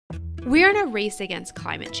We're in a race against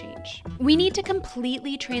climate change. We need to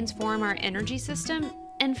completely transform our energy system,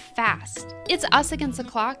 and fast. It's us against the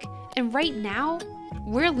clock, and right now,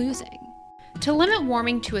 we're losing. To limit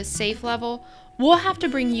warming to a safe level, we'll have to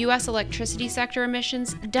bring US electricity sector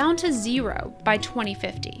emissions down to 0 by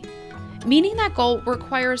 2050. Meeting that goal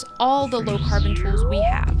requires all the low carbon tools we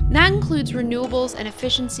have. That includes renewables and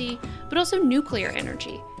efficiency, but also nuclear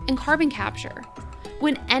energy and carbon capture.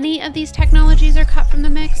 When any of these technologies are cut from the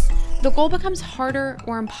mix, the goal becomes harder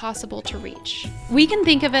or impossible to reach. We can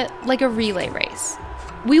think of it like a relay race.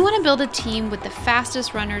 We want to build a team with the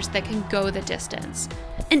fastest runners that can go the distance.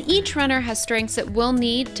 And each runner has strengths that we'll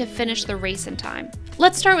need to finish the race in time.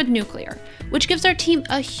 Let's start with nuclear, which gives our team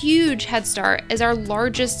a huge head start as our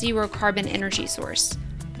largest zero carbon energy source.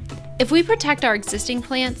 If we protect our existing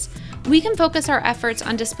plants, we can focus our efforts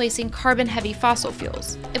on displacing carbon-heavy fossil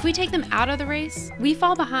fuels. If we take them out of the race, we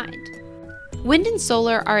fall behind. Wind and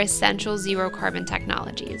solar are essential zero carbon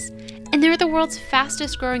technologies, and they're the world's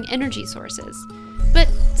fastest growing energy sources. But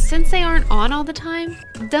since they aren't on all the time,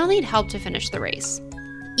 they'll need help to finish the race,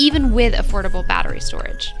 even with affordable battery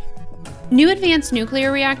storage. New advanced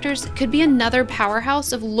nuclear reactors could be another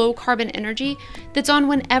powerhouse of low-carbon energy that's on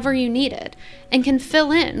whenever you need it, and can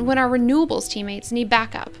fill in when our renewables teammates need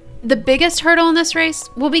backup. The biggest hurdle in this race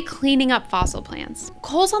will be cleaning up fossil plants.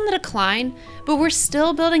 Coal's on the decline, but we're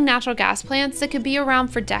still building natural gas plants that could be around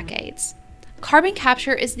for decades. Carbon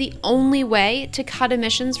capture is the only way to cut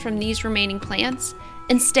emissions from these remaining plants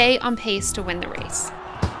and stay on pace to win the race.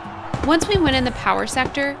 Once we win in the power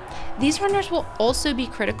sector, these runners will also be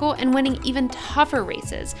critical in winning even tougher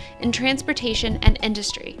races in transportation and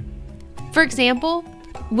industry. For example,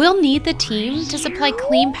 we'll need the team to supply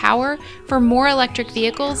clean power for more electric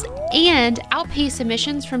vehicles and outpace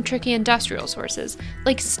emissions from tricky industrial sources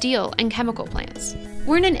like steel and chemical plants.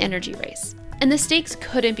 We're in an energy race, and the stakes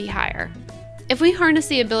couldn't be higher. If we harness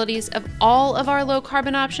the abilities of all of our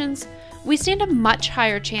low-carbon options, we stand a much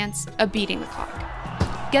higher chance of beating the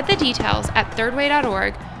clock. Get the details at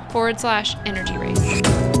thirdway.org/energy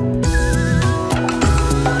race.